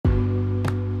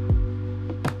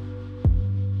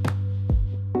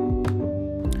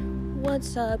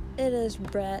What's up? It is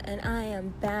Brett, and I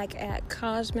am back at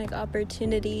Cosmic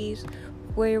Opportunities,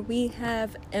 where we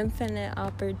have infinite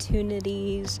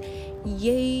opportunities.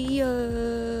 Yeah.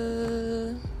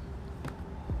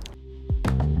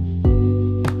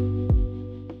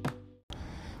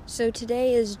 So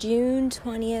today is June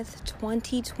 20th,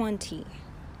 2020.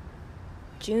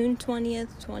 June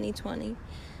 20th, 2020.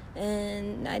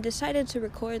 And I decided to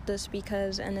record this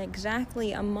because in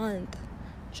exactly a month,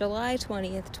 July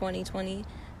 20th, 2020,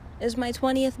 is my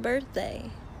 20th birthday.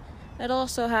 It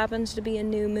also happens to be a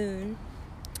new moon.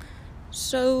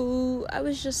 So I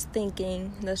was just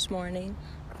thinking this morning,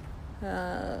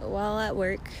 while at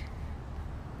work,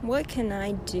 what can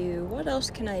I do? What else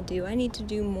can I do? I need to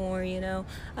do more,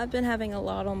 I've been having a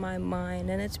lot on my mind,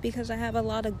 and it's because I have a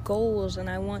lot of goals, and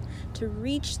I want to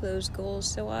reach those goals.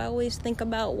 So I always think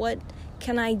about what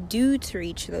can I do to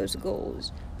reach those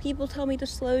goals. People tell me to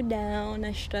slow down.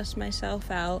 I stress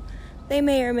myself out. They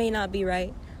may or may not be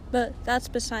right, but that's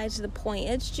besides the point.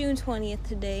 It's June 20th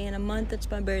today. In a month, it's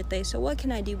my birthday. So what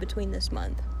can I do between this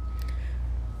month?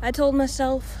 I told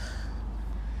myself,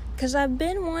 because I've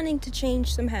been wanting to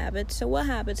change some habits. So what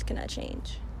habits can I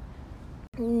change?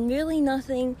 Really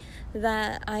nothing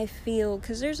that I feel,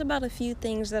 because there's about a few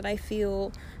things that I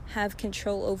feel have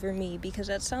control over me, because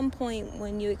at some point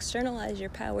when you externalize your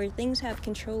power, things have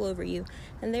control over you,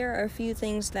 and there are a few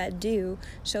things that do.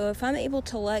 So if I'm able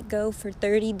to let go for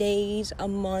 30 days, a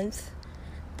month,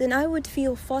 then I would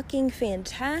feel fucking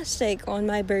fantastic on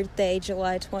my birthday,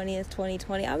 July 20th,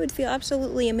 2020. I would feel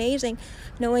absolutely amazing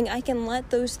knowing I can let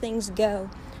those things go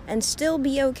and still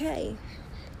be okay.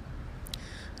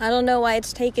 I don't know why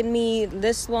it's taken me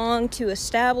this long to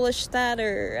establish that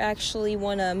or actually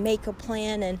want to make a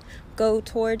plan and go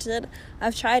towards it.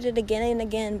 I've tried it again and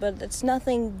again, but it's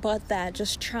nothing but that,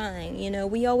 just trying.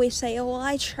 We always say,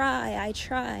 I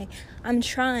try, I'm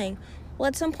trying. Well,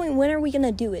 at some point, when are we going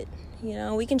to do it?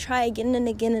 We can try again and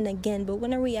again and again, but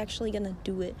when are we actually going to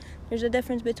do it? There's a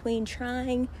difference between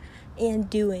trying and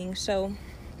doing. So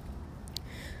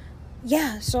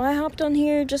I hopped on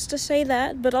here just to say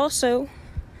that, but also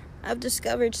I've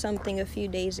discovered something a few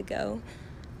days ago,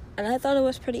 and I thought it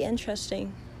was pretty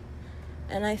interesting,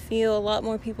 and I feel a lot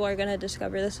more people are going to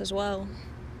discover this as well.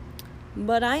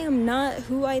 But I am not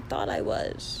who I thought I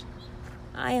was.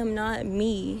 I am not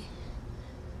me.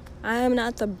 I am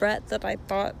not the Brett that I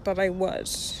thought that I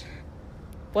was,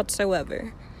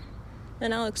 whatsoever.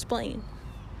 And I'll explain.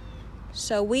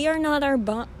 So we are not our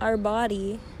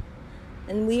body,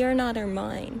 and we are not our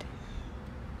mind.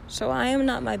 So I am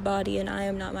not my body, and I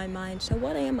am not my mind. So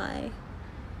what am I?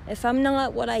 If I'm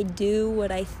not what I do,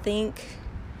 what I think,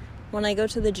 when I go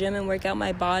to the gym and work out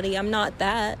my body, I'm not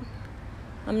that.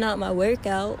 I'm not my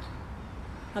workout.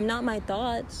 I'm not my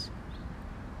thoughts.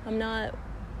 I'm not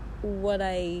what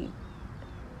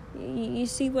you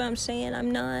see what I'm saying?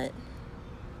 I'm not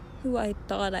who I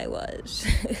thought I was.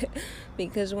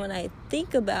 Because when I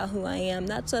think about who I am,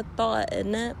 that's a thought,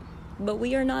 isn't it? But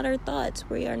we are not our thoughts.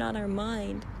 We are not our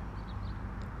mind.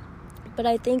 But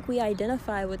I think we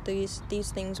identify with these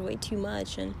things way too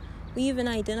much, and we even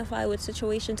identify with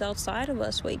situations outside of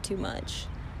us way too much.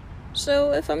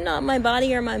 So if I'm not my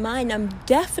body or my mind, I'm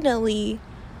definitely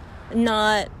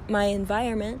not my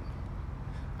environment.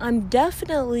 I'm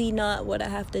definitely not what I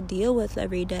have to deal with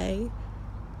every day.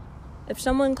 If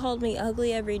someone called me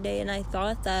ugly every day and I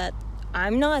thought that,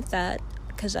 I'm not that,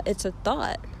 because it's a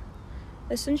thought.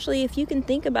 Essentially, if you can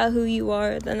think about who you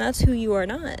are, then that's who you are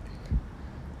not.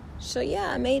 So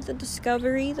I made the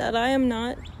discovery that I am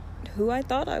not who I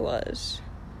thought I was.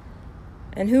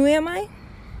 And who am I?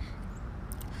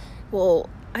 Well,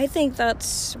 I think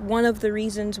that's one of the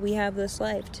reasons we have this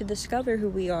life, to discover who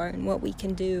we are and what we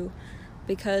can do.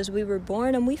 Because we were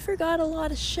born and we forgot a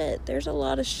lot of shit. There's a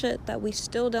lot of shit that we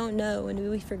still don't know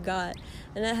and we forgot.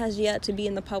 And that has yet to be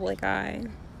in the public eye.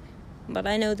 But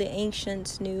I know the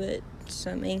ancients knew it.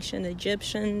 Some ancient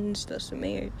Egyptians, the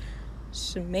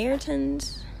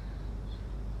Samaritans.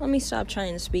 Let me stop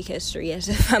trying to speak history as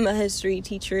if I'm a history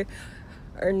teacher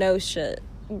or no shit.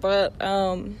 But,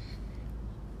 point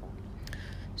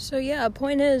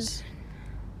is,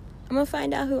 I'm gonna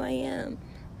find out who I am.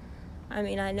 I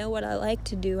mean, I know what I like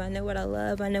to do, I know what I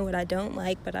love, I know what I don't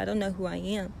like, but I don't know who I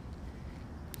am.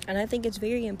 And I think it's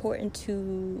very important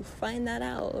to find that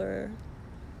out, or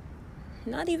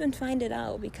not even find it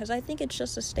out, because I think it's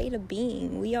just a state of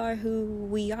being. We are who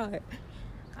we are.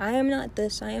 I am not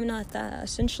this, I am not that.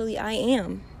 Essentially, I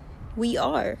am. We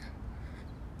are.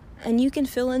 And you can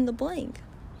fill in the blank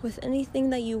with anything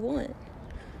that you want.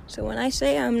 So when I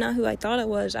say I'm not who I thought I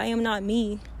was, I am not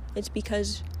me. It's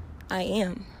because I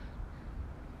am.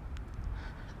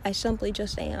 I simply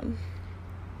just am.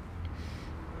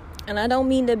 And I don't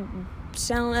mean to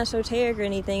sound esoteric or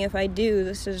anything. If I do,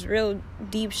 this is real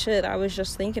deep shit I was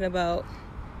just thinking about.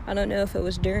 I don't know if it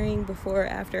was during, before, or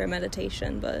after a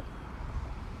meditation, but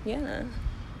yeah.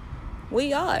 We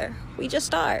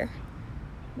just are.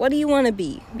 What do you want to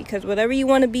be? Because whatever you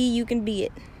want to be, you can be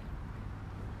it.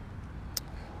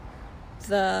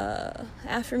 The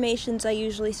affirmations I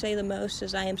usually say the most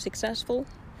is I am successful,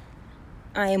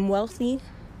 I am wealthy,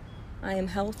 I am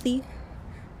healthy,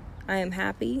 I am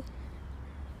happy,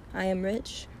 I am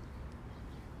rich.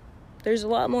 There's a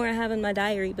lot more I have in my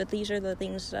diary, but these are the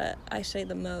things that I say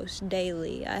the most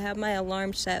daily. I have my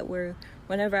alarm set where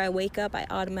whenever I wake up, I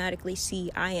automatically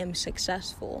see I am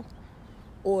successful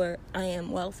or I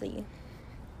am wealthy.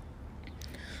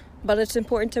 But it's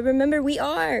important to remember we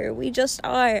just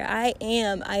are.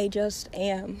 I just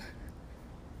am.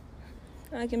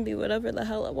 I can be whatever the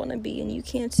hell I want to be, and you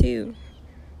can too.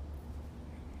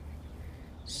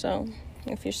 So,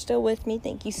 if you're still with me,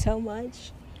 thank you so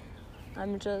much.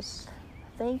 I'm just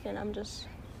thinking, I'm just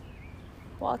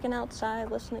walking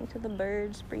outside, listening to the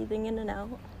birds, breathing in and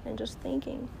out, and just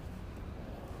thinking.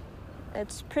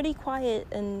 It's pretty quiet,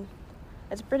 and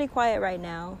it's pretty quiet right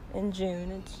now in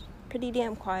June. It's pretty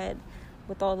damn quiet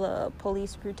with all the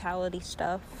police brutality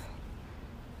stuff.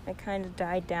 It kind of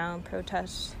died down.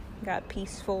 Protests got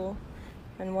peaceful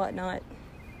and whatnot.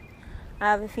 I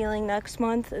have a feeling next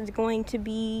month is going to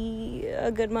be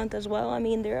a good month as well. I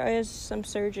mean, there is some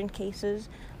surge in cases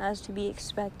as to be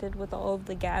expected with all of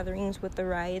the gatherings, with the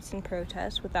riots and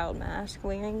protests, without mask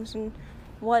wearings and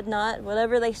whatnot.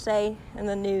 Whatever they say in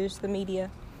the news, the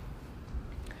media.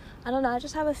 I don't know, I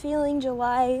just have a feeling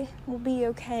July will be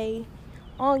okay.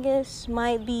 August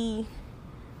might be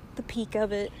the peak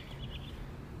of it.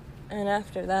 And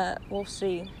after that, we'll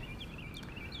see.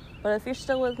 But if you're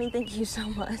still with me, thank you so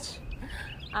much.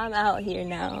 I'm out here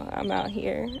now.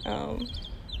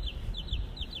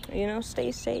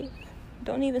 Stay safe.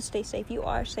 Don't even stay safe. You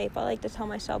are safe. I like to tell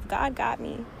myself, God got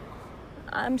me.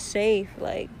 I'm safe.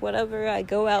 Like, whatever I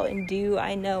go out and do,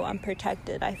 I know I'm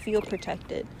protected. I feel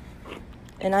protected.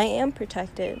 And I am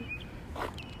protected.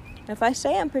 If I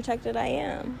say I'm protected, I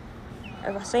am.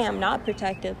 If I say I'm not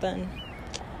protected, then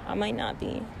I might not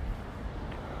be.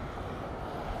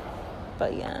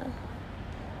 But yeah.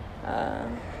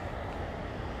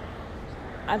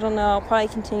 I don't know, I'll probably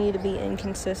continue to be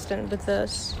inconsistent with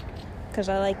this because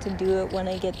I like to do it when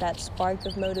I get that spark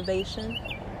of motivation.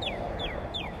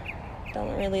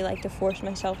 Don't really like to force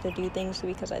myself to do things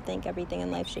because I think everything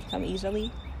in life should come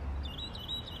easily.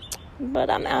 But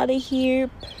I'm out of here.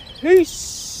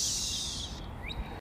 Peace.